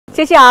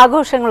ചേച്ചി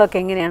ആഘോഷങ്ങളൊക്കെ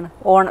എങ്ങനെയാണ്?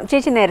 ഓണം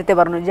ചേച്ചി നേരത്തെ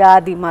പറഞ്ഞു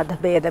ജാതി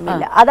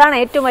മതഭേദമില്ല, അതാണ്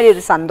ഏറ്റവും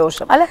വലിയൊരു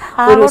സന്തോഷം,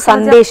 ഒരു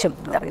സന്ദേശം.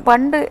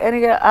 പണ്ട്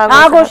എനിക്ക്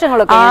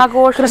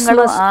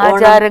ആഘോഷങ്ങളും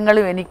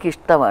ആചാരങ്ങളും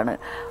എനിക്കിഷ്ടമാണ്.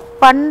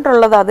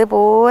 പണ്ടുള്ളത്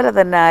അതേപോലെ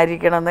തന്നെ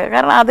ആയിരിക്കണം എന്ന്,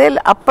 കാരണം അതേ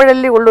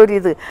അപ്പോഴല്ലേ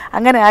ഉള്ളൊരിത്,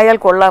 അങ്ങനെ ആയാൽ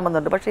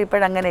കൊള്ളാമെന്നുണ്ട്. പക്ഷേ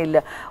ഇപ്പോഴങ്ങനെയില്ല.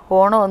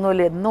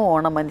 ഓണമൊന്നുമില്ല, എന്നും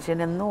ഓണം,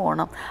 മനുഷ്യനെന്നും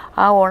ഓണം.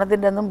 ആ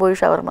ഓണത്തിൻ്റെ ഒന്നും പോയി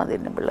ഷവർമ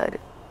തിന്നും പിള്ളേർ.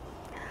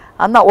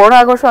 അന്ന്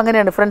ഓണാഘോഷം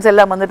അങ്ങനെയാണ്, ഫ്രണ്ട്സ്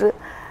എല്ലാം വന്നിട്ട്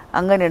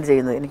അങ്ങനെയാണ്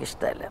ചെയ്യുന്നത്.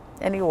 എനിക്കിഷ്ടമല്ല.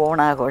 എനിക്ക്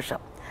ഓണാഘോഷം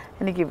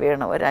എനിക്ക്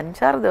വേണം. ഒരു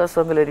 5-6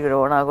 ദിവസമെങ്കിലും ഒരു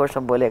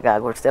ഓണാഘോഷം പോലെയൊക്കെ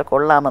ആഘോഷിച്ചാൽ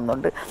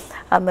കൊള്ളാമെന്നുണ്ട്.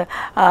 അന്ന്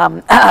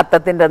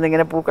അത്തത്തിൻ്റെ അന്ന്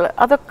ഇങ്ങനെ പൂക്കൾ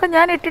അതൊക്കെ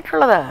ഞാൻ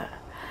ഇട്ടിട്ടുള്ളതാണ്.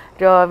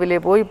 രാവിലെ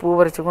പോയി പൂ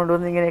പറിച്ച്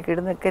കൊണ്ടുവന്ന് ഇങ്ങനെയൊക്കെ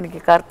ഇടുന്നൊക്കെ എനിക്ക്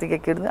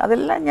കാർത്തികയ്ക്ക് ഇടുന്നു,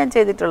 അതെല്ലാം ഞാൻ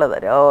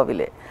ചെയ്തിട്ടുള്ളതാണ്.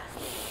 രാവിലെ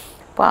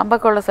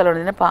പാമ്പൊക്കെ ഉള്ള സ്ഥലമാണ്.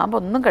 പിന്നെ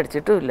പാമ്പൊന്നും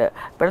കടിച്ചിട്ടുമില്ല.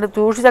 പിന്നെ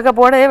സൂക്ഷിച്ചൊക്കെ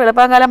പോണേ,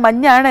 വെളുപ്പാങ്കാലം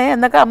മഞ്ഞാണേ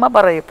എന്നൊക്കെ അമ്മ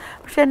പറയും.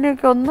 പക്ഷെ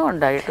എനിക്ക് ഒന്നും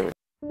ഉണ്ടായിട്ടില്ല.